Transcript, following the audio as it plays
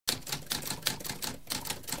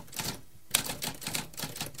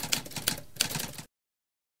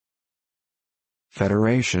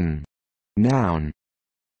Federation. Noun.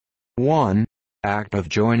 1. Act of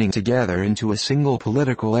joining together into a single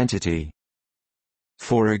political entity.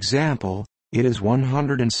 For example, it is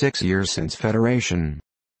 106 years since Federation.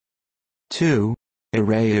 2.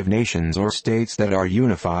 Array of nations or states that are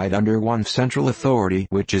unified under one central authority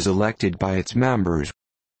which is elected by its members.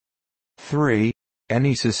 3.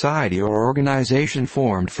 Any society or organization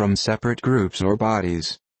formed from separate groups or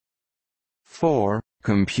bodies. 4.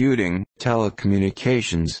 Computing,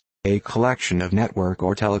 telecommunications, a collection of network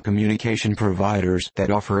or telecommunication providers that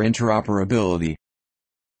offer interoperability.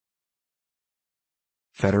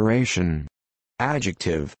 Federation.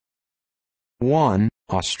 Adjective. 1.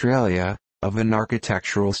 Australia, of an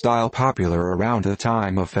architectural style popular around the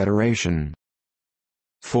time of Federation.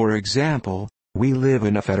 For example, we live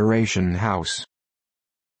in a Federation house.